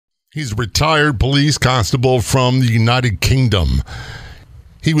He's a retired police constable from the United Kingdom.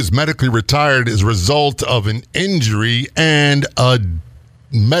 He was medically retired as a result of an injury and a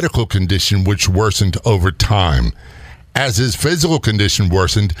medical condition which worsened over time. As his physical condition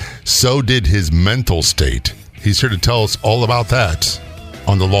worsened, so did his mental state. He's here to tell us all about that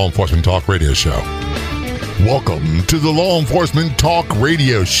on the Law Enforcement Talk Radio Show. Welcome to the Law Enforcement Talk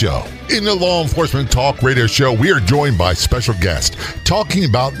Radio Show. In the Law Enforcement Talk Radio Show, we are joined by special guests talking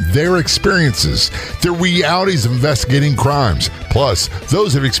about their experiences, their realities of investigating crimes, plus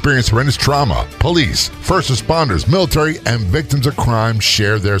those who have experienced horrendous trauma. Police, first responders, military, and victims of crime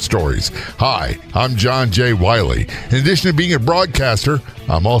share their stories. Hi, I'm John J. Wiley. In addition to being a broadcaster,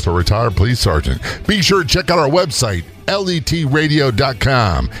 I'm also a retired police sergeant. Be sure to check out our website,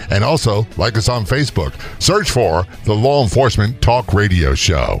 letradio.com, and also like us on Facebook. Search for the Law Enforcement Talk Radio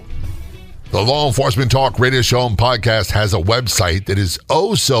Show. The Law Enforcement Talk Radio Show and podcast has a website that is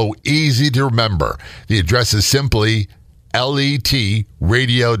oh so easy to remember. The address is simply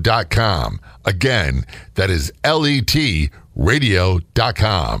letradio.com. Again, that is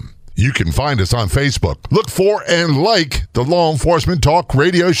letradio.com. You can find us on Facebook. Look for and like the Law Enforcement Talk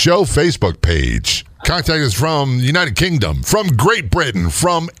Radio Show Facebook page. Contact us from the United Kingdom, from Great Britain,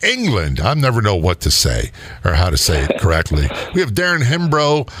 from England. I never know what to say or how to say it correctly. We have Darren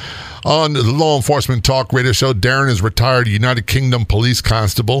Hembrough on the Law Enforcement Talk Radio Show. Darren is retired United Kingdom police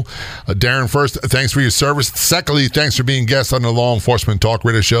constable. Darren, first, thanks for your service. Secondly, thanks for being guest on the Law Enforcement Talk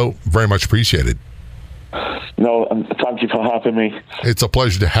Radio Show. Very much appreciated. No, thank you for having me. It's a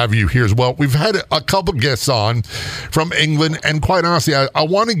pleasure to have you here as well. We've had a couple guests on from England, and quite honestly, I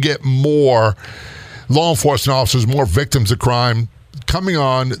want to get more law enforcement officers, more victims of crime coming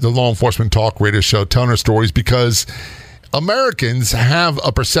on the Law Enforcement Talk Radio Show, telling their stories, because Americans have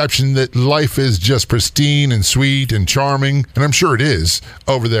a perception that life is just pristine and sweet and charming, and I'm sure it is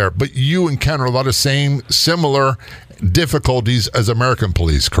over there, but you encounter a lot of similar difficulties as American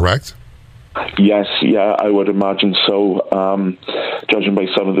police, correct? Yes, yeah, I would imagine so. Judging by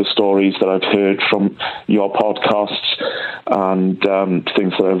some of the stories that I've heard from your podcasts and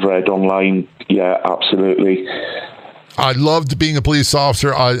things that I've read online, yeah, absolutely. I loved being a police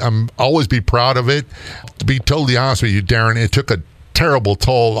officer. I'm always be proud of it. To be totally honest with you, Darren, it took a terrible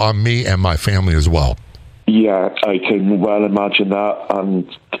toll on me and my family as well. Yeah, I can well imagine that, and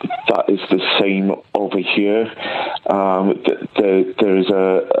that is the same over here. There's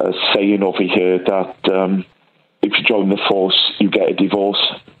a saying over here that if you join the force, you get a divorce.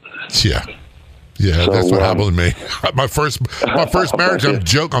 Yeah, so, that's what happened to me. My first marriage,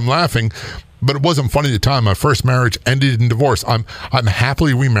 I'm laughing, but it wasn't funny at the time. My first marriage ended in divorce. I'm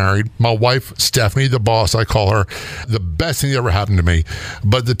happily remarried. My wife, Stephanie, the boss, I call her, the best thing that ever happened to me.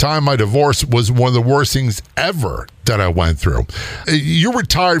 But the time my divorce was one of the worst things ever that I went through. You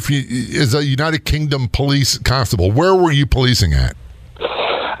retired as a United Kingdom police constable. Where were you policing at?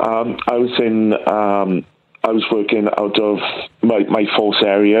 I was working out of my force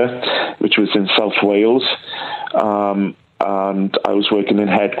area, which was in South Wales. And I was working in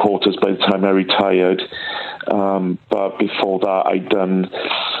headquarters by the time I retired. But before that, I'd done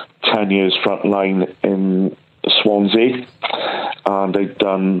 10 years frontline in Swansea, and I'd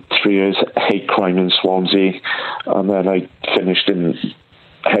done 3 years hate crime in Swansea, and then I finished in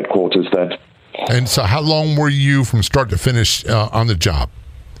headquarters then. And so how long were you from start to finish on the job?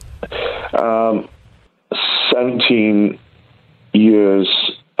 17 years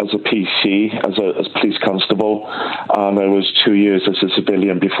as a PC, as police constable, and I was 2 years as a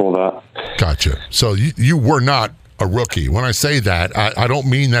civilian before that. Gotcha. So you were not a rookie. When I say that, I don't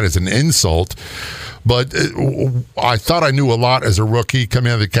mean that as an insult, but I thought I knew a lot as a rookie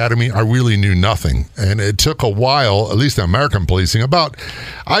coming out of the academy. I really knew nothing, and it took a while, at least in American policing,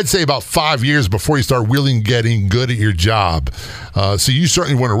 I'd say about 5 years before you start really getting good at your job. So you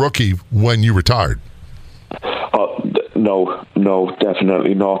certainly weren't a rookie when you retired. No,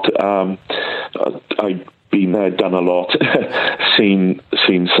 definitely not. I've been there, done a lot, seen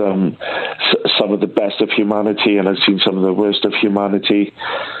some of the best of humanity, and I've seen some of the worst of humanity,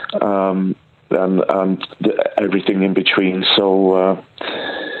 and everything in between. So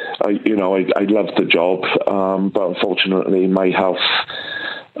I loved the job, but unfortunately, my health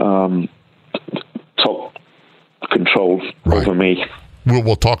took control over me.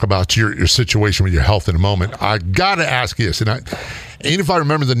 We'll talk about your situation with your health in a moment. I got to ask you this, and even if I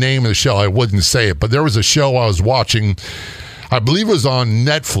remember the name of the show, I wouldn't say it, but there was a show I was watching. I believe it was on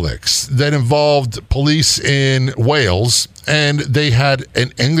Netflix, that involved police in Wales, and they had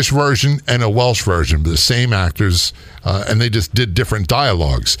an English version and a Welsh version, the same actors, and they just did different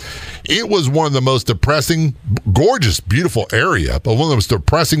dialogues. It was one of the most depressing, gorgeous, beautiful area, but one of the most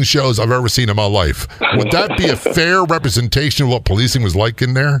depressing shows I've ever seen in my life. Would that be a fair representation of what policing was like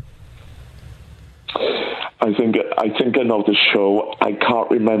in there? I think I know the show. I can't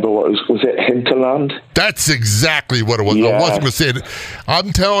remember what it was. Was it Hinterland? That's exactly what it was. Yeah. I wasn't going to say it.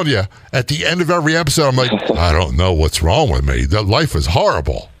 I'm telling you, at the end of every episode, I'm like, I don't know what's wrong with me. The life is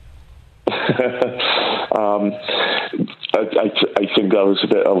horrible. I think there was a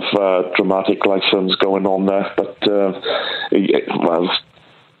bit of dramatic license going on there, but well,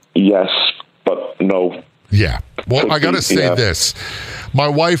 yes, but no. Yeah. Well, I got to say this. My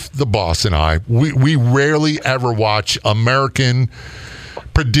wife, the boss, and I, we rarely ever watch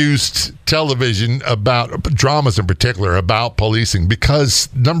American-produced television about dramas in particular about policing because,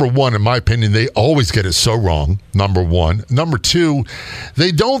 number one, in my opinion, they always get it so wrong, number one. Number two,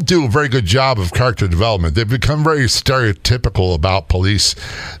 they don't do a very good job of character development. They've become very stereotypical about police.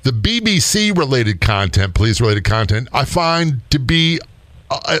 The BBC-related content, police-related content, I find to be,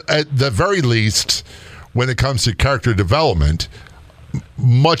 at the very least, when it comes to character development,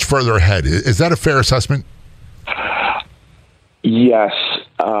 much further ahead. Is that a fair assessment? Yes.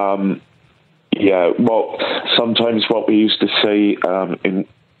 Yeah. Well, sometimes what we used to say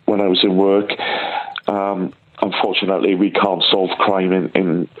when I was in work, unfortunately, we can't solve crime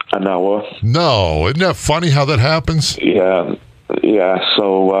in an hour. No. Isn't that funny how that happens? Yeah. Yeah.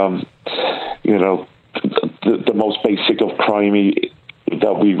 So, the most basic of crime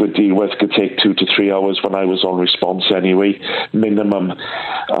that we would deal with could take 2 to 3 hours when I was on response anyway, minimum.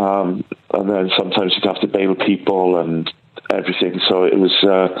 And then sometimes you'd have to bail people and everything. So it was,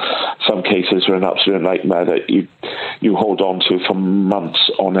 some cases were an absolute nightmare that you hold on to for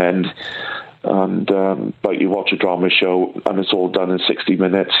months on end. And, but you watch a drama show and it's all done in 60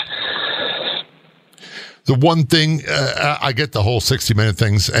 minutes. The one thing, I get the whole 60-minute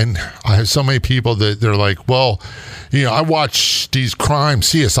things, and I have so many people that they're like, well, I watch these crime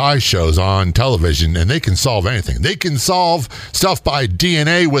CSI shows on television, and they can solve anything. They can solve stuff by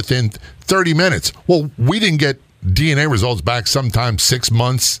DNA within 30 minutes. Well, we didn't get DNA results back sometimes 6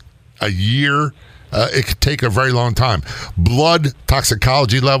 months, a year. It could take a very long time. Blood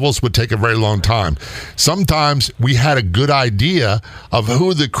toxicology levels would take a very long time. Sometimes we had a good idea of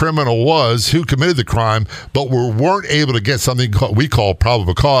who the criminal was, who committed the crime, but we weren't able to get something we call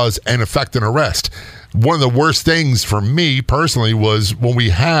probable cause and effect an arrest. One of the worst things for me personally was when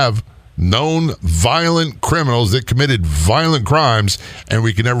we have known violent criminals that committed violent crimes and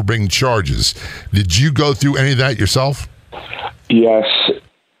we can never bring charges. Did you go through any of that yourself? Yes,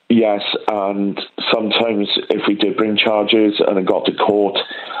 and sometimes if we did bring charges and it got to court,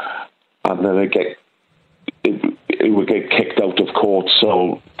 and then it would get kicked out of court,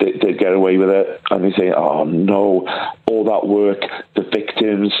 so they'd get away with it, and they say, "Oh no, all that work, the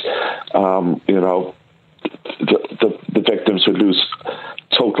victims, the victims would lose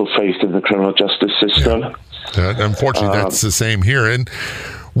total faith in the criminal justice system." Yeah. Unfortunately, that's the same here, and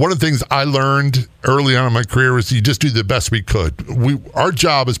one of the things I learned early on in my career was you just do the best we could. Our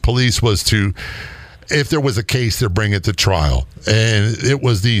job as police was to, if there was a case, to bring it to trial. And it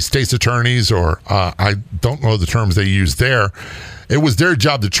was the state's attorneys, or I don't know the terms they used there. It was their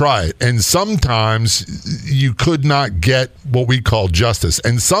job to try it. And sometimes you could not get what we call justice.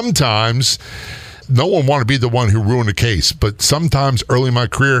 And sometimes no one wanted to be the one who ruined a case, but sometimes early in my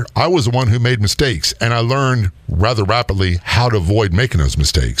career, I was the one who made mistakes, and I learned rather rapidly how to avoid making those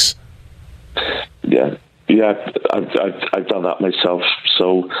mistakes. Yeah, I've done that myself.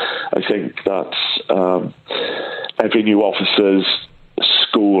 So I think that every new officer's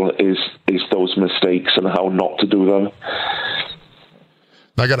school is those mistakes and how not to do them.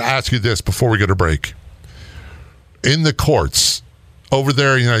 Now, I got to ask you this before we go to break. In the courts over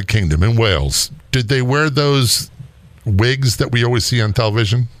there in the United Kingdom, in Wales, did they wear those wigs that we always see on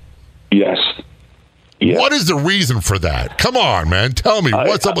television? Yes. Yeah. What is the reason for that? Come on, man. Tell me,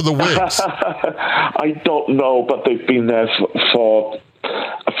 what's up with the wigs? I don't know, but they've been there for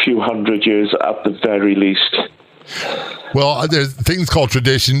a few hundred years at the very least. Well, there's things called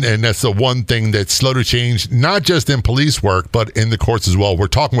tradition, and that's the one thing that's slow to change, not just in police work, but in the courts as well. We're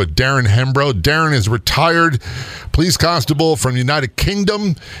talking with Darren Hembrow. Darren is retired police constable from the United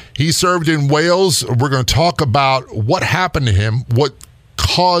Kingdom. He served in Wales. We're going to talk about what happened to him, what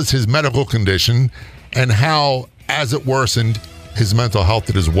caused his medical condition, and how, as it worsened, his mental health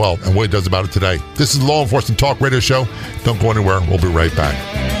did as well, and what he does about it today. This is the Law Enforcement Talk Radio Show. Don't go anywhere. We'll be right back.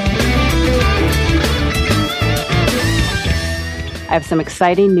 I have some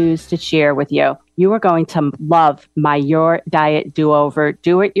exciting news to share with you. You are going to love my Your Diet Do-Over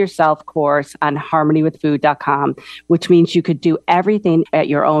do-it-yourself course on harmonywithfood.com, which means you could do everything at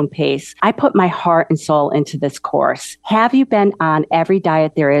your own pace. I put my heart and soul into this course. Have you been on every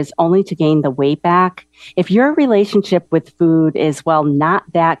diet there is only to gain the weight back? If your relationship with food is, well, not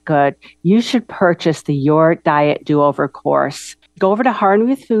that good, you should purchase the Your Diet Do-Over course. Go over to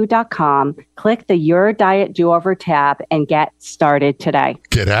harmonywithfood.com, click the Your Diet Do-Over tab, and get started today.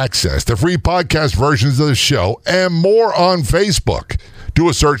 Get access to free podcast versions of the show and more on Facebook. Do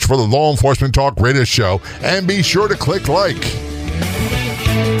a search for the Law Enforcement Talk Radio Show and be sure to click like.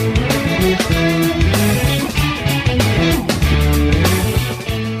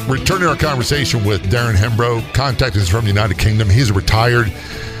 Returning our conversation with Darren Hembrow. Contact is from the United Kingdom. He's a retired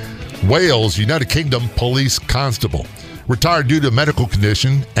Wales, United Kingdom police constable. Retired due to a medical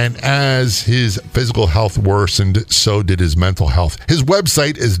condition, and as his physical health worsened, so did his mental health. His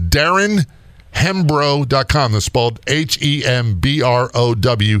website is DarrenHembrow.com. That's spelled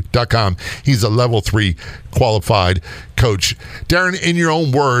HEMBROW.com. He's a level 3 qualified coach. Darren, in your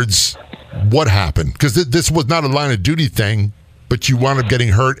own words, what happened? Because this was not a line of duty thing, but you wound up getting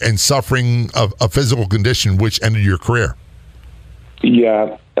hurt and suffering a physical condition which ended your career.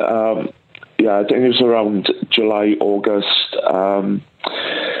 Yeah. I think it was around July, August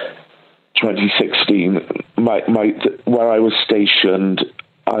 2016. Where I was stationed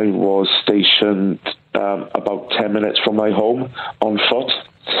about 10 minutes from my home on foot.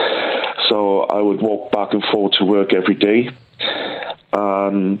 So I would walk back and forth to work every day.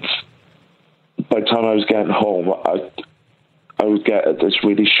 And by the time I was getting home, I would get this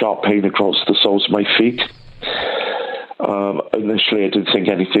really sharp pain across the soles of my feet. Initially, I didn't think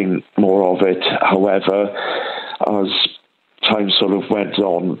anything more of it. However, as time sort of went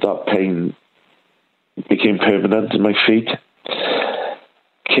on, that pain became permanent in my feet.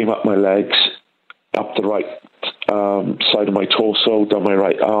 Came up my legs, up the right side of my torso, down my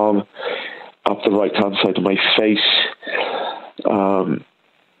right arm, up the right-hand side of my face.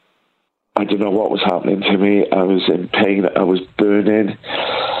 I don't know what was happening to me. I was in pain. I was burning.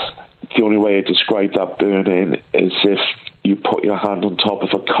 The only way I describe that burning is if you put your hand on top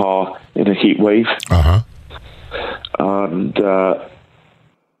of a car in a heat wave. Uh-huh. And I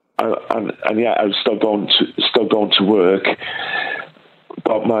was still going to work,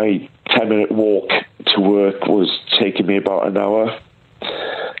 but my 10-minute walk to work was taking me about an hour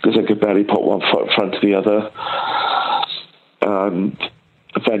because I could barely put one foot in front of the other. And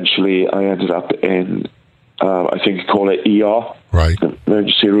eventually I ended up in, I think you call it ER, right,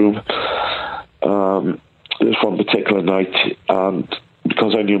 emergency room. It was one particular night, and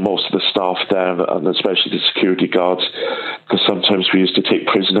because I knew most of the staff there, and especially the security guards, because sometimes we used to take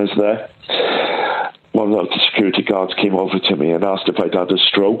prisoners there, one of the security guards came over to me and asked if I'd had a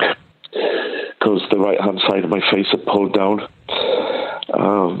stroke, because the right-hand side of my face had pulled down.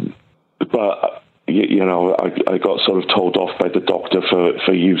 But, you know, I got sort of told off by the doctor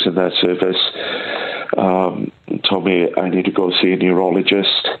for using their service. Told me I need to go see a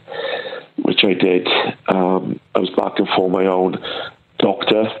neurologist, which I did. I was back and forth my own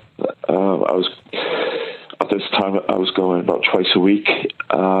doctor. At this time I was going about twice a week,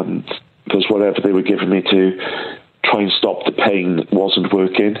 because whatever they were giving me to try and stop the pain wasn't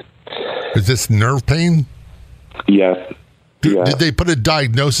working. Is this nerve pain? Yeah. Did they put a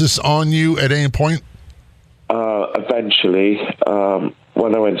diagnosis on you at any point? Eventually,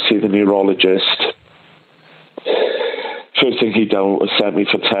 when I went to see the neurologist, first thing he done was send me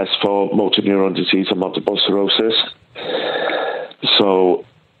for tests for motor neuron disease and multiple sclerosis. So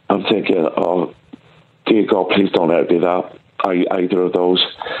I'm thinking, oh, dear God, please don't ever do that. Either of those.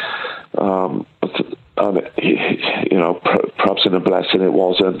 You know, perhaps in a blessing it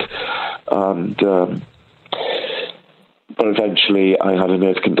wasn't. But eventually I had a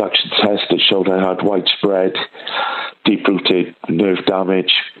nerve conduction test that showed I had widespread, deep-rooted nerve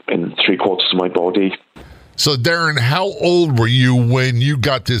damage in 3/4 of my body. So, Darren, how old were you when you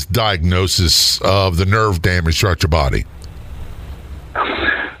got this diagnosis of the nerve damage throughout your body?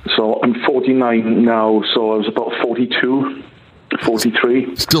 So I'm 49 now, so I was about 42,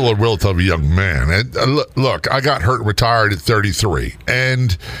 43. Still a relatively young man. And, look, I got hurt and retired at 33.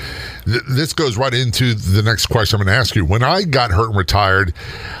 And this goes right into the next question I'm going to ask you. When I got hurt and retired,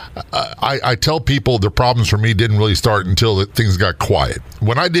 I tell people the problems for me didn't really start until things got quiet.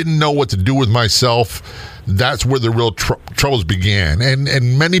 When I didn't know what to do with myself, that's where the real troubles began.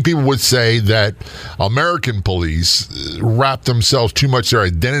 And many people would say that American police wrap themselves too much, their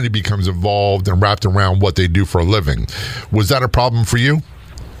identity becomes involved and wrapped around what they do for a living. Was that a problem for you?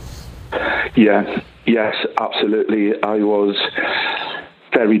 Yeah, Yes, absolutely. I was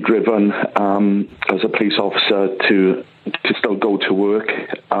very driven as a police officer to still go to work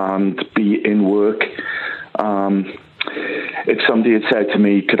and be in work. If somebody had said to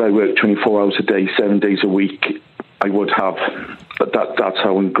me, could I work 24 hours a day, 7 days a week, I would have. But that's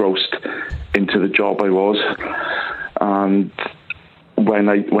how engrossed into the job I was. And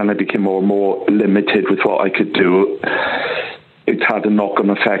when I became more and more limited with what I could do, it had a knock-on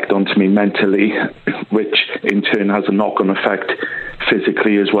effect onto me mentally, which in turn has a knock-on effect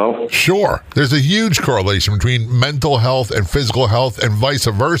physically as well. Sure. There's a huge correlation between mental health and physical health and vice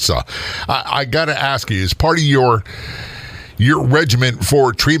versa. I got to ask you, as part of your regimen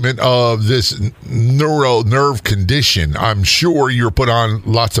for treatment of this nerve condition, I'm sure you're put on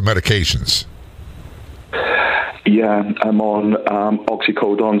lots of medications. Yeah, I'm on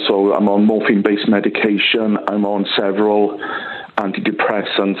oxycodone, so I'm on morphine-based medication. I'm on several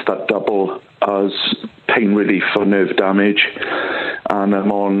antidepressants that double as pain relief for nerve damage. And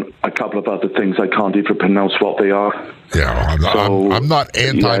I'm on a couple of other things. I can't even pronounce what they are. Yeah, I'm not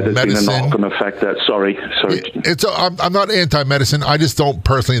anti-medicine. Yeah, there's been a knock-on effect there. Sorry. I'm not anti-medicine. I just don't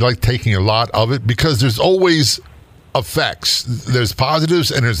personally like taking a lot of it because there's always effects. There's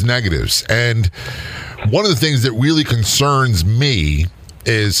positives and there's negatives. And one of the things that really concerns me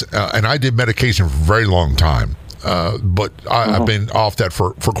is, and I did medication for a very long time, but I've been off that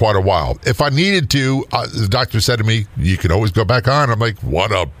for quite a while. If I needed to, the doctor said to me, you can always go back on. I'm like,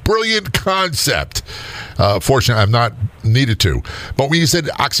 what a brilliant concept. Fortunately, I've not needed to. But when you said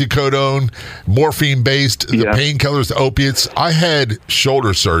oxycodone, morphine-based, the painkillers, the opiates, I had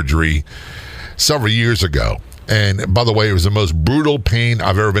shoulder surgery several years ago. And by the way, it was the most brutal pain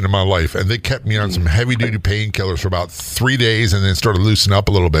I've ever been in my life. And they kept me on some heavy-duty painkillers for about 3 days and then started loosening up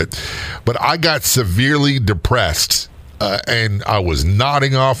a little bit. But I got severely depressed, and I was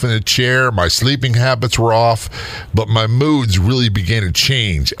nodding off in a chair. My sleeping habits were off, but my moods really began to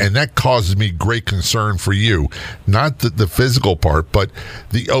change. And that causes me great concern for you. Not the physical part, but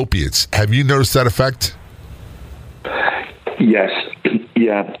the opiates. Have you noticed that effect? Yes.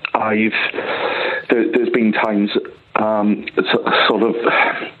 Yeah, there's been times sort of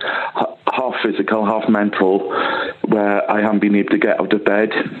half physical, half mental, where I haven't been able to get out of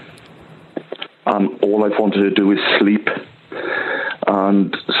bed. All I've wanted to do is sleep.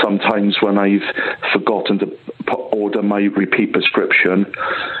 And sometimes when I've forgotten to order my repeat prescription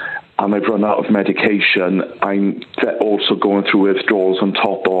and I've run out of medication, I'm also going through withdrawals on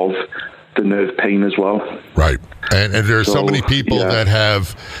top of the nerve pain as well. Right. And there's so many people that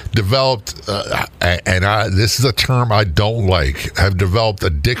have developed, this is a term I don't like, have developed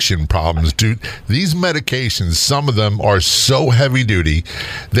addiction problems. Dude, these medications, some of them are so heavy duty,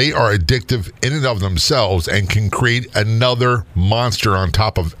 they are addictive in and of themselves and can create another monster on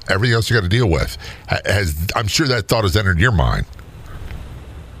top of everything else you got to deal with. I'm sure that thought has entered your mind.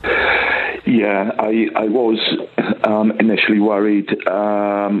 Yeah, I was initially worried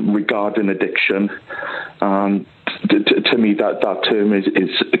regarding addiction. To me, that term is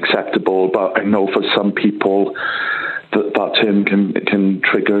acceptable, but I know for some people that term can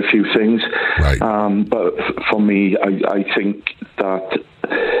trigger a few things. Right. But for me, I think that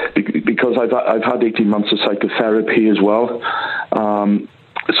because I've had 18 months of psychotherapy as well,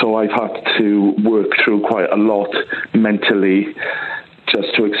 so I've had to work through quite a lot mentally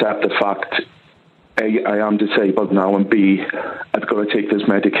just to accept the fact, A, I am disabled now, and B, I've got to take this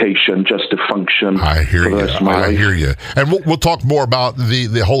medication just to function. I hear for the rest of my life. I hear you. And we'll talk more about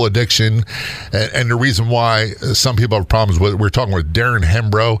the whole addiction and the reason why some people have problems with it. We're talking with Darren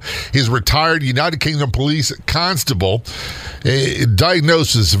Hembrow. He's a retired United Kingdom police constable,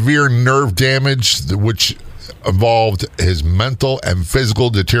 diagnosed with severe nerve damage, which involved his mental and physical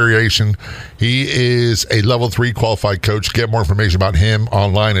deterioration. He is a level 3 qualified coach. Get more information about him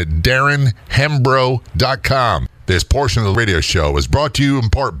online at darrenhembrow.com. This portion of the radio show is brought to you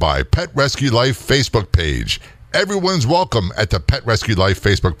in part by Pet Rescue Life Facebook page. Everyone's welcome at the Pet Rescue Life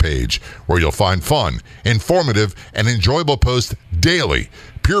Facebook page, where you'll find fun, informative, and enjoyable posts daily.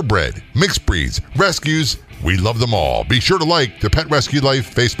 Purebred, mixed breeds, rescues, we love them all. Be sure to like the Pet Rescue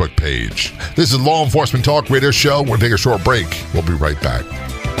Life Facebook page. This is Law Enforcement Talk Radio Show. We're going to take a short break. We'll be right back.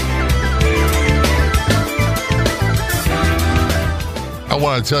 I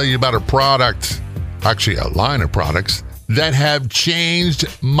want to tell you about a product, actually a line of products, that have changed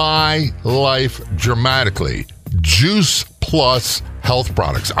my life dramatically. Juice Plus health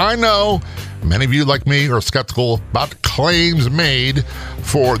products. I know many of you, like me, are skeptical about claims made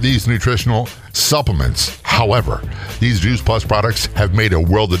for these nutritional supplements. However, these Juice Plus products have made a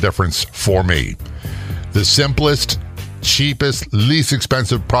world of difference for me. The simplest, cheapest, least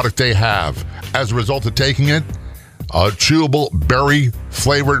expensive product they have. As a result of taking it, a chewable berry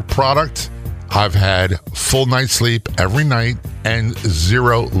flavored product, I've had full night's sleep every night and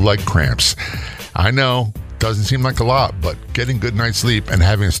 0 leg cramps. I know, doesn't seem like a lot, but getting good night's sleep and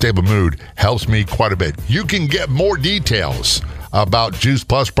having a stable mood helps me quite a bit. You can get more details about Juice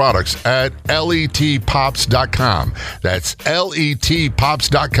Plus products at letpops.com. That's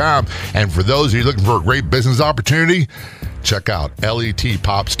letpops.com. And for those of you looking for a great business opportunity, check out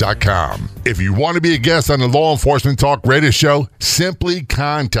letpops.com. If you want to be a guest on the Law Enforcement Talk Radio Show, simply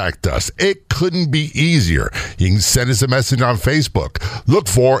contact us. It couldn't be easier. You can send us a message on Facebook. Look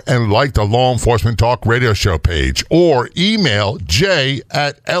for and like the Law Enforcement Talk Radio Show page, or email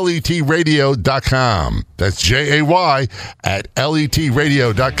jay@letradio.com. That's JAY at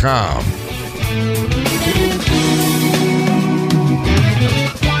letradio.com.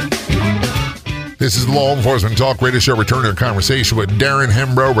 This is the Law Enforcement Talk Radio Show, returning a conversation with Darren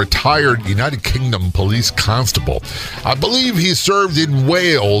Hembrow, retired United Kingdom police constable. I believe he served in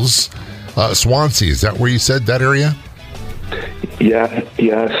Wales, Swansea. Is that where you said, that area? Yeah,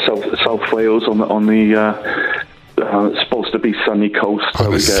 South Wales on the it's supposed to be sunny coast,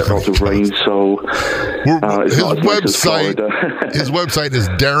 but we get a lot of rain, so it's not as nice as Florida. His website is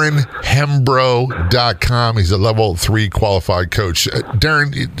darrenhembrow.com. He's a level 3 qualified coach.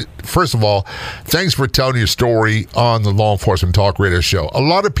 Darren, first of all, thanks for telling your story on the Law Enforcement Talk Radio Show. A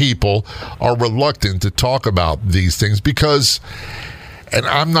lot of people are reluctant to talk about these things because, and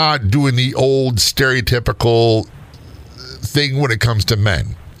I'm not doing the old stereotypical thing when it comes to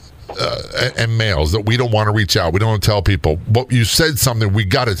men and males, that we don't want to reach out. We don't want to tell people. But you said something we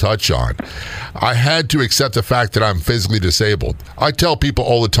got to touch on. I had to accept the fact that I'm physically disabled. I tell people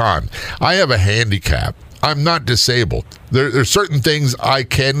all the time, I have a handicap. I'm not disabled. There's certain things I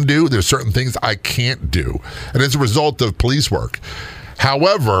can do. There's certain things I can't do. And as a result of police work.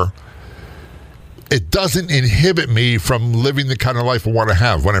 However, it doesn't inhibit me from living the kind of life I want to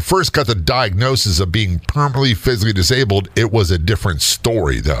have. When I first got the diagnosis of being permanently physically disabled, it was a different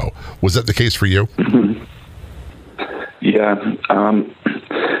story, though. Was that the case for you? Mm-hmm. Yeah.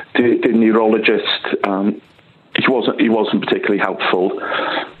 The neurologist, he wasn't particularly helpful.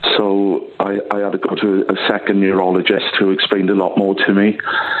 So I had to go to a second neurologist who explained a lot more to me.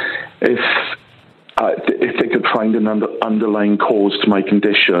 If they could find an underlying cause to my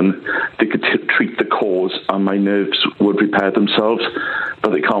condition, they could treat the cause and my nerves would repair themselves,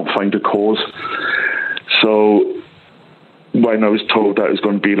 but they can't find a cause. So when I was told that it was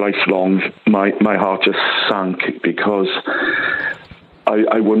going to be lifelong, my heart just sank, because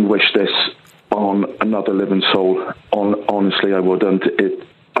I wouldn't wish this on another living soul. Honestly, I wouldn't.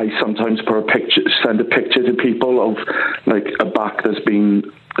 I sometimes send a picture to people of like a back that's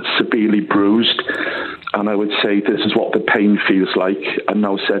been severely bruised, and I would say, this is what the pain feels like, and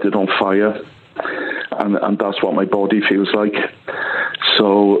now set it on fire, and that's what my body feels like.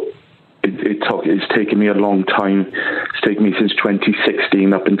 So it's taken me a long time. It's taken me since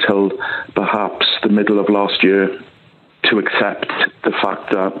 2016 up until perhaps the middle of last year to accept the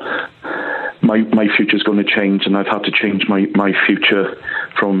fact that my future is going to change, and I've had to change my future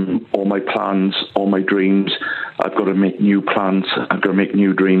from all my plans, all my dreams. I've got to make new plans. I've got to make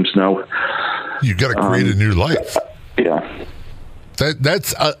new dreams now. You've got to create a new life. Yeah.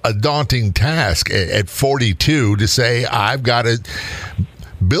 That's a daunting task at 42 to say, I've got to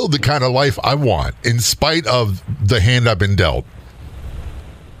build the kind of life I want in spite of the hand I've been dealt.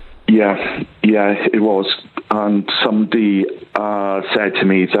 Yeah, it was. And somebody said to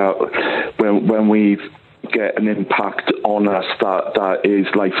me that when we get an impact on us that is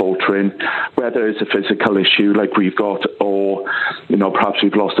life-altering, whether it's a physical issue like we've got, or perhaps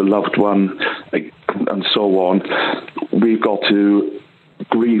we've lost a loved one, and so on, we've got to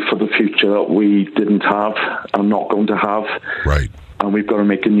grieve for the future that we didn't have and not going to have. Right. And we've got to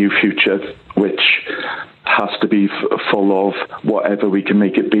make a new future, which has to be full of whatever we can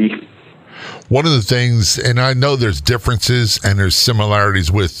make it be. One of the things, and I know there's differences and there's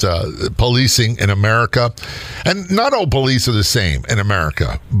similarities with policing in America, and not all police are the same in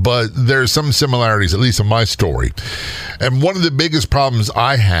America, but there's some similarities, at least in my story. And one of the biggest problems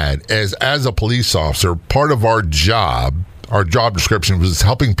I had as a police officer, part of our job description was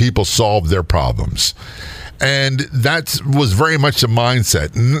helping people solve their problems. And that was very much the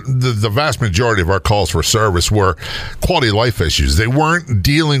mindset. The vast majority of our calls for service were quality of life issues. They weren't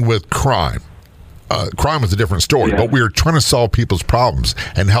dealing with crime. Crime was a different story, but we were trying to solve people's problems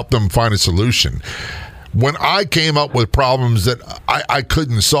and help them find a solution. When I came up with problems that I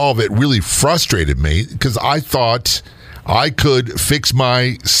couldn't solve, it really frustrated me, because I thought I could fix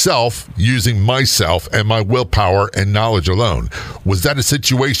myself using myself and my willpower and knowledge alone. Was that a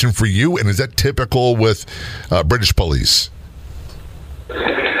situation for you, and is that typical with British police?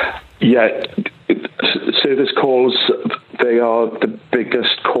 Yeah, service calls, they are the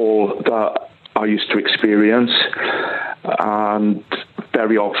biggest call that I used to experience, and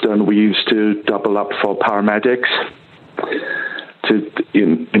very often we used to double up for paramedics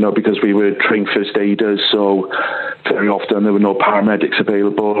because we were trained first aiders, so very often there were no paramedics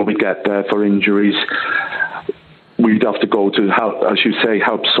available. We'd get there for injuries. We'd have to go to help, as you say,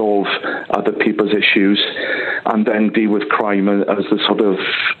 help solve other people's issues, and then deal with crime as the sort of,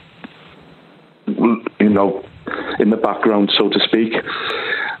 in the background, so to speak.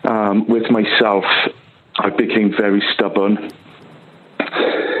 With myself, I became very stubborn.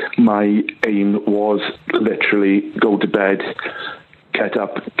 My aim was literally go to bed, get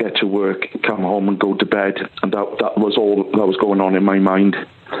up, get to work, come home and go to bed, and that was all that was going on in my mind.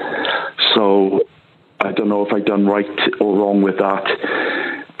 So I don't know if I've done right or wrong with that,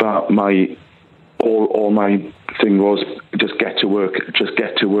 but all my thing was just get to work,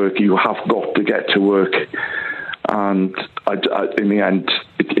 you have got to get to work. And I in the end,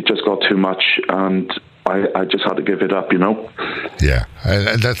 it just got too much, and I just had to give it up, Yeah,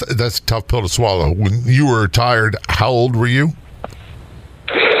 and that's a tough pill to swallow. When you were retired, how old were you?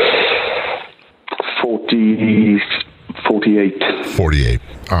 48. 48.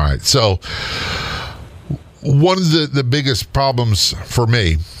 All right. So one of the biggest problems for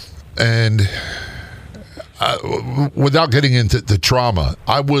me, and without getting into the trauma,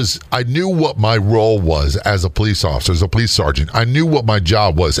 I knew what my role was as a police officer, as a police sergeant. I knew what my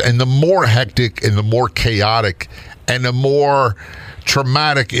job was. And the more hectic and the more chaotic and the more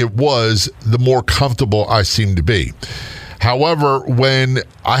traumatic it was, the more comfortable I seemed to be. However, when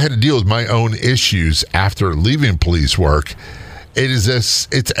I had to deal with my own issues after leaving police work, it's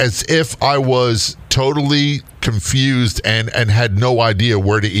as if I was totally confused and had no idea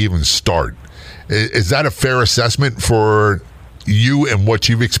where to even start. Is that a fair assessment for you and what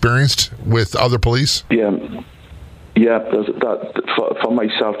you've experienced with other police? Yeah. That for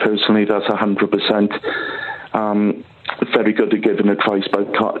myself personally, that's 100%. Very good at giving advice,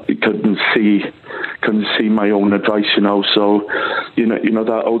 but couldn't see my own advice. So you know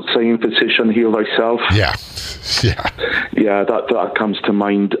that old saying, "Physician, heal thyself." Yeah. That comes to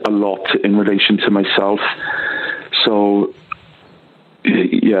mind a lot in relation to myself. So.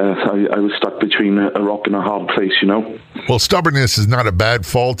 Yeah, I was stuck between a rock and a hard place, Well, stubbornness is not a bad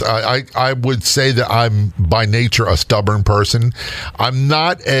fault. I would say that I'm by nature a stubborn person. I'm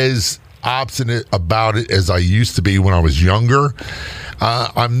not as obstinate about it as I used to be when I was younger.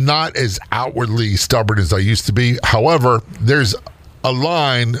 I'm not as outwardly stubborn as I used to be. However, there's a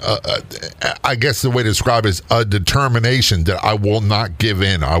line, I guess the way to describe it is a determination that I will not give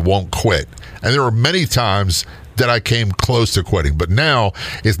in. I won't quit. And there were many times that I came close to quitting, but now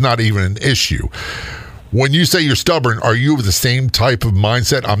it's not even an issue. When you say you're stubborn, are you of the same type of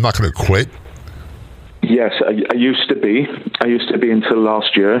mindset? I'm not going to quit. Yes, I used to be. I used to be until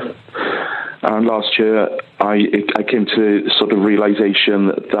last year. And last year, I came to sort of realization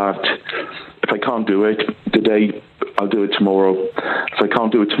that if I can't do it today, I'll do it tomorrow. If I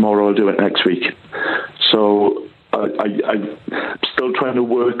can't do it tomorrow, I'll do it next week. So I'm still trying to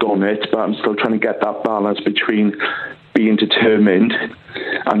work on it, but I'm still trying to get that balance between being determined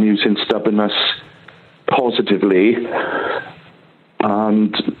and using stubbornness positively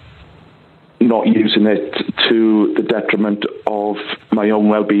and not using it to the detriment of my own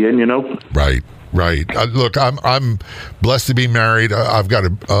well-being, Right. Look, I'm blessed to be married. I've got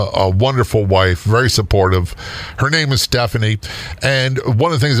a wonderful wife, very supportive. Her name is Stephanie. And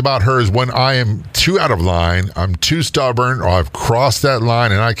one of the things about her is when I am too out of line, I'm too stubborn, or I've crossed that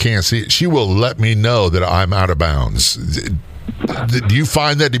line and I can't see it, she will let me know that I'm out of bounds. Do you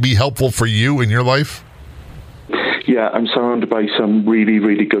find that to be helpful for you in your life? Yeah, I'm surrounded by some really,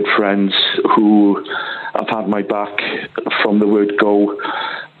 really good friends who have had my back from the word go.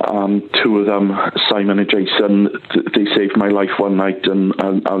 Two of them, Simon and Jason, they saved my life one night, and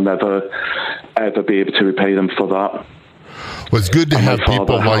I'll never, ever be able to repay them for that. Well, it's good to have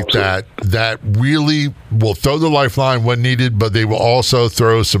people like that really will throw the lifeline when needed, but they will also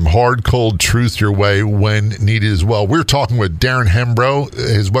throw some hard, cold truth your way when needed as well. We're talking with Darren Hembrough.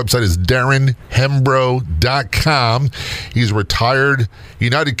 His website is darrenhembrough.com. He's a retired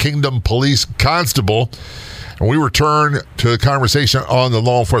United Kingdom police constable. And we return to the conversation on the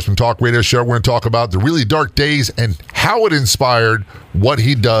Law Enforcement Talk Radio Show. We're going to talk about the really dark days and how it inspired what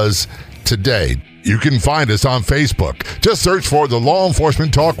he does today. You can find us on Facebook. Just search for the Law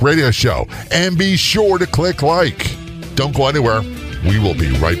Enforcement Talk Radio Show and be sure to click like. Don't go anywhere. We will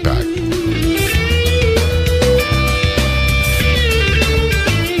be right back.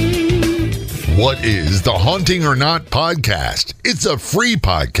 What is the Haunting or Not podcast? It's a free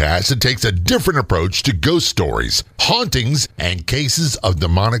podcast that takes a different approach to ghost stories, hauntings, and cases of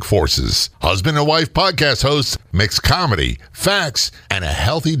demonic forces. Husband and wife podcast hosts mix comedy, facts, and a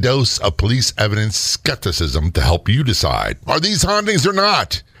healthy dose of police evidence skepticism to help you decide, are these hauntings or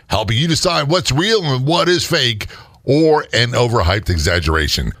not? Helping you decide what's real and what is fake or an overhyped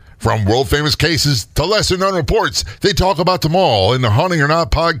exaggeration. From world-famous cases to lesser-known reports, they talk about them all in the Haunting or Not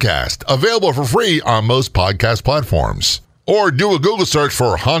podcast, available for free on most podcast platforms. Or do a Google search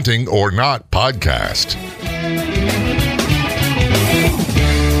for Haunting or Not podcast.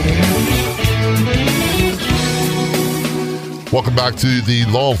 Welcome back to the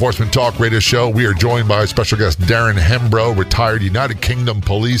Law Enforcement Talk Radio Show. We are joined by special guest Darren Hembrow, retired United Kingdom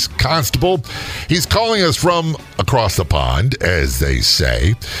Police Constable. He's calling us from across the pond, as they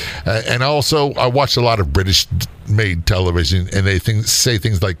say. And also, I watch a lot of British-made television, and they say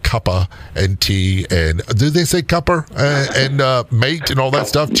things like cuppa and tea, and do they say cuppa and mate and all that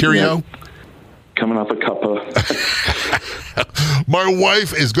stuff? Cheerio? Yeah. Coming up a cuppa. My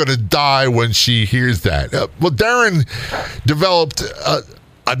wife is going to die when she hears that. Well, Darren developed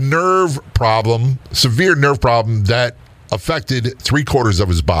a nerve problem, severe nerve problem that affected 3/4 of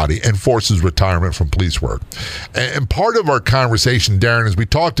his body and forced his retirement from police work. And part of our conversation, Darren, is we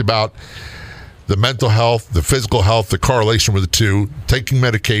talked about the mental health, the physical health, the correlation with the two, taking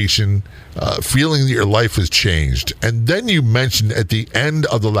medication, feeling that your life has changed. And then you mentioned at the end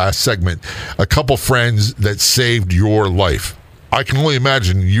of the last segment a couple friends that saved your life. I can only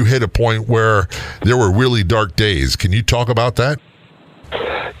imagine you hit a point where there were really dark days. Can you talk about that?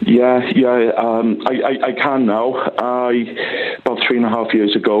 Yeah. I can now. About 3.5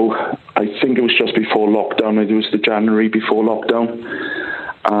 years ago, I think it was just before lockdown. It was the January before lockdown.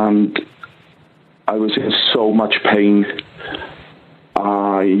 And I was in so much pain.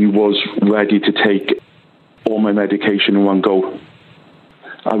 I was ready to take all my medication in one go.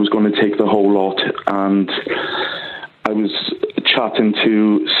 I was going to take the whole lot. And I was chatting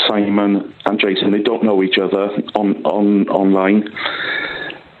to Simon and Jason. They don't know each other online.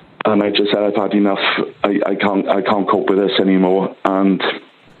 And I just said, I've had enough. I can't cope with this anymore. And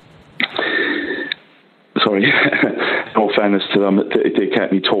sorry, no fairness to them, they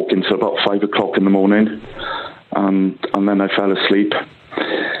kept me talking till about 5 o'clock in the morning. And then I fell asleep.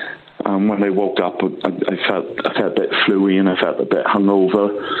 And when I woke up, I felt a bit fluey and I felt a bit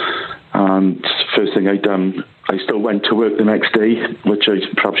hungover. And first thing I done, I still went to work the next day, which I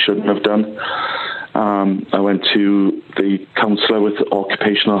perhaps shouldn't have done. I went to the counsellor with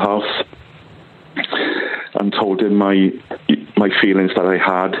occupational health and told him my feelings that I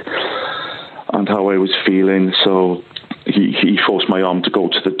had and how I was feeling. So he forced my arm to go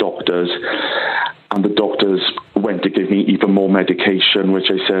to the doctors, and the doctors went to give me even more medication, which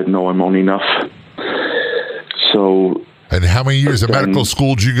I said, no, I'm on enough. So. And how many years of medical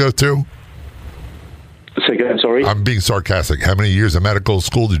school did you go to? Say again, sorry? I'm being sarcastic. How many years of medical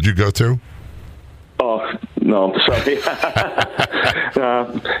school did you go to? Oh, no, sorry.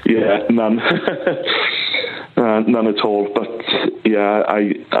 Yeah, none. None at all. But yeah,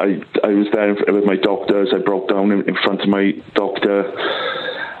 I was there with my doctors. I broke down in front of my doctor.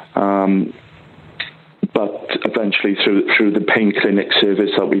 But eventually, through the pain clinic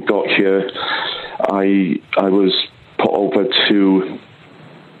service that we've got here, I was put over to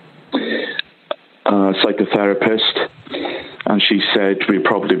a psychotherapist, and she said we'd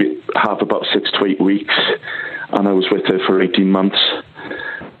probably have about 6 to 8 weeks, and I was with her for 18 months,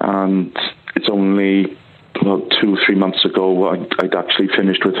 and it's only about 2 or 3 months ago I'd actually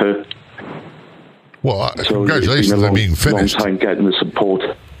finished with her. Well, so congratulations on being finished. Long time getting the support.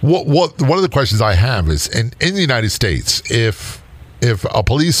 One of the questions I have is, in the United States, if a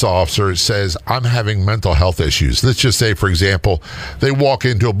police officer says, I'm having mental health issues, let's just say, for example, they walk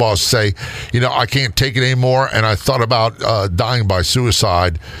into a boss and say, I can't take it anymore, and I thought about dying by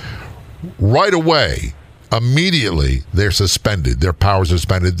suicide, right away, immediately, they're suspended. Their powers are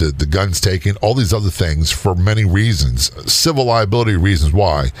suspended, the gun's taken, all these other things for many reasons, civil liability reasons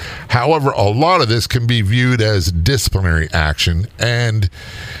why. However, a lot of this can be viewed as disciplinary action, and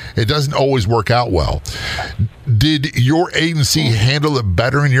it doesn't always work out well. Did your agency handle it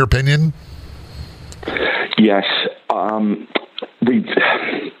better, in your opinion? Yes. I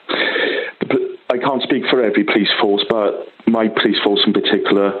can't speak for every police force, but my police force in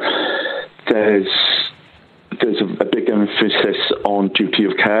particular, there's a big emphasis on duty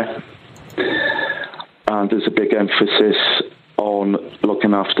of care, and there's a big emphasis on on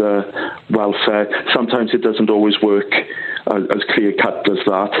looking after welfare. Sometimes it doesn't always work as clear cut as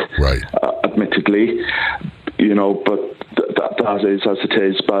that, right? Admittedly, but that is as it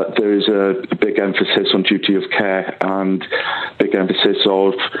is. But there is a big emphasis on duty of care and big emphasis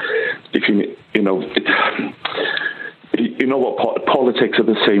of politics are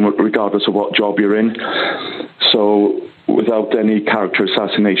the same regardless of what job you're in. So without any character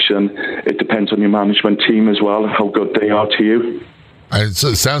assassination, it depends on your management team as well, how good they are to you. And so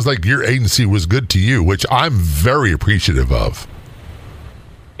it sounds like your agency was good to you, which I'm very appreciative of.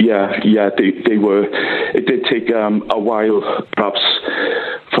 Yeah, they were. It did take a while, perhaps,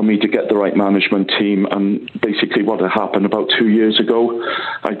 for me to get the right management team. And basically what had happened about 2 years ago,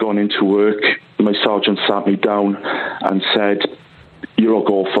 I'd gone into work, my sergeant sat me down and said, "You look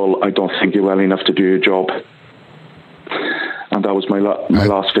awful, I don't think you're well enough to do your job." And that was my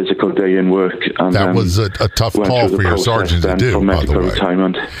last physical day in work. And that was a tough call for your sergeant to do, by the way.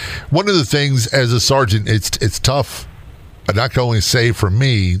 Retirement. One of the things as a sergeant, it's tough, not only say for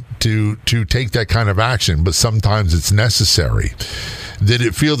me to take that kind of action, but sometimes it's necessary. Did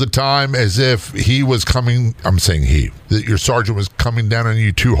it feel at the time as if he was coming, I'm saying that your sergeant was coming down on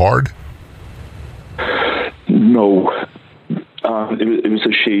you too hard? No. It was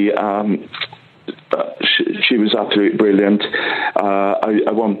a she. She was absolutely brilliant.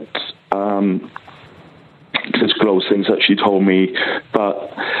 I won't disclose things that she told me,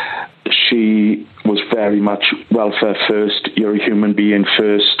 but she was very much welfare first. You're a human being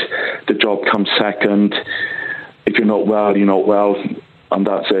first. The job comes second. If you're not well, you're not well, and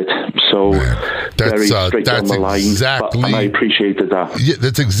that's it. So very straight down the line. And I appreciated that. Yeah,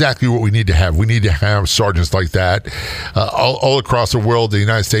 that's exactly what we need to have. We need to have sergeants like that all across the world, the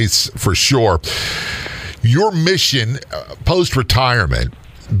United States for sure. Your mission post-retirement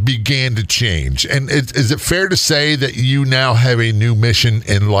began to change. And is it fair to say that you now have a new mission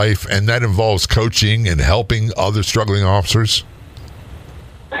in life, and that involves coaching and helping other struggling officers?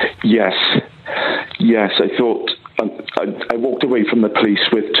 Yes. I thought I walked away from the police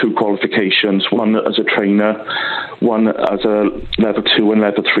with 2 qualifications, one as a trainer, one as a level 2 and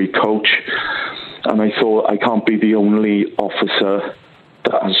level 3 coach. And I thought I can't be the only officer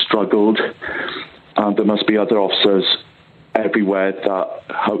that has struggled. And there must be other officers everywhere that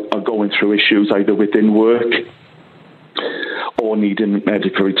are going through issues either within work or needing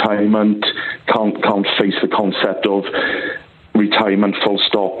medical retirement, can't face the concept of retirement full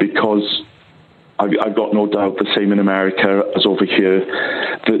stop, because I've got no doubt the same in America as over here.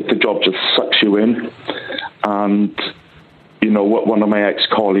 The job just sucks you in. And, one of my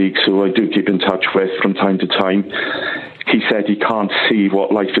ex-colleagues who I do keep in touch with from time to time, he said he can't see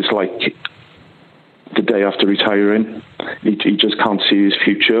what life is like the day after retiring. He just can't see his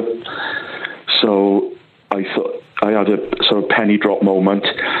future. So I thought I had a sort of penny drop moment,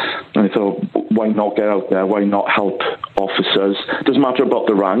 and I thought, why not get out there? Why not help officers? It doesn't matter about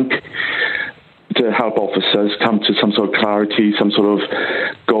the rank. To help officers come to some sort of clarity, some sort of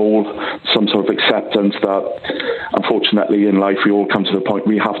goal, some sort of acceptance that, unfortunately, in life we all come to the point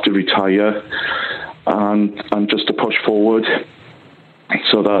we have to retire, and just to push forward.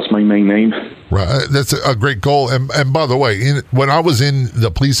 So that's my main aim. Right, that's a great goal. And by the way, when I was in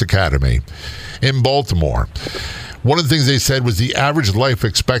the police academy in Baltimore, one of the things they said was the average life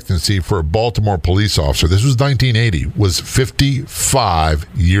expectancy for a Baltimore police officer, this was 1980, was 55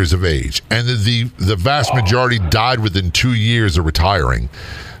 years of age. And the vast majority died within 2 years of retiring.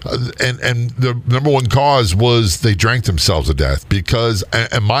 And the number one cause was they drank themselves to death because,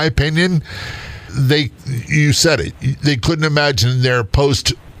 in my opinion, you said it, they couldn't imagine their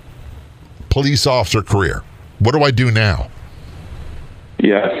post-police officer career. What do I do now?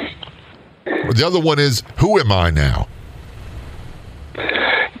 Yeah. The other one is, who am I now?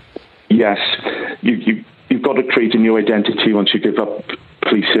 Yes. You've got to create a new identity once you give up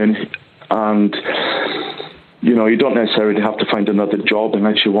policing. And, you don't necessarily have to find another job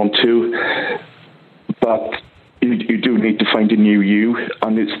unless you want to. But you do need to find a new you.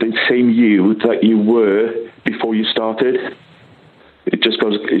 And it's the same you that you were before you started. It's just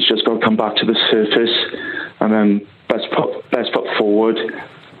got to come back to the surface. And then best foot forward.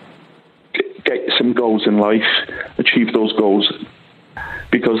 Get some goals in life, achieve those goals,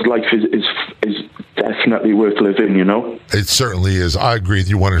 because life is definitely worth living, It certainly is. I agree with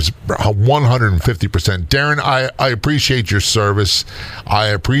you 150%. Darren, I appreciate your service. I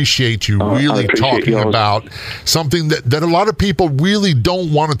appreciate you really talking about something that a lot of people really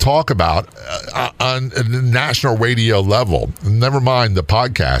don't want to talk about on the national radio level, never mind the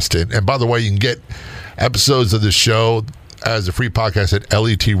podcast. And by the way, you can get episodes of the show as a free podcast at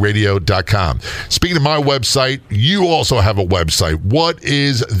letradio.com. Speaking of my website, you also have a website. What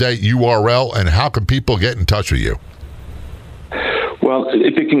is that URL, and how can people get in touch with you? Well,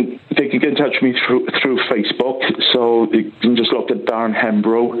 if they can get in touch with me through Facebook, so you can just look at Darren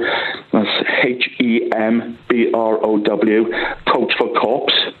Hembrow. That's HEMBROW, Coach for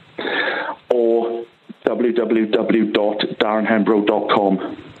Cops, or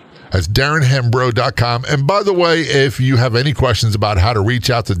www.darrenhembrow.com. That's DarrenHembrow.com. And by the way, if you have any questions about how to reach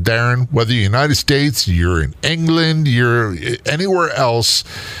out to Darren, whether you're in the United States, you're in England, you're anywhere else,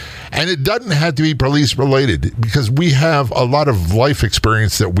 and it doesn't have to be police related, because we have a lot of life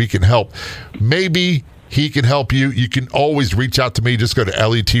experience that we can help. Maybe he can help you. You can always reach out to me. Just go to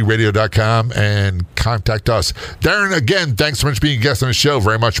letradio.com and contact us. Darren, again, thanks so much for being a guest on the show.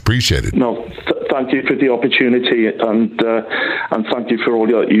 Very much appreciated. No, thank you for the opportunity, and thank you for all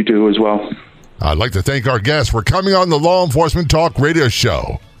that you do as well. I'd like to thank our guests for coming on the Law Enforcement Talk Radio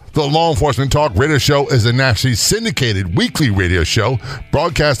Show. The Law Enforcement Talk Radio Show is a nationally syndicated weekly radio show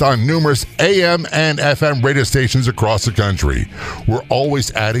broadcast on numerous AM and FM radio stations across the country. We're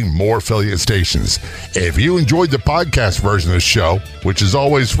always adding more affiliate stations. If you enjoyed the podcast version of the show, which is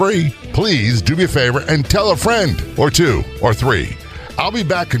always free, please do me a favor and tell a friend or two or three. I'll be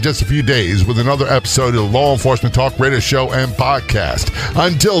back in just a few days with another episode of the Law Enforcement Talk Radio Show and Podcast.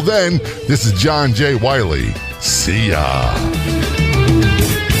 Until then, this is John J. Wiley. See ya.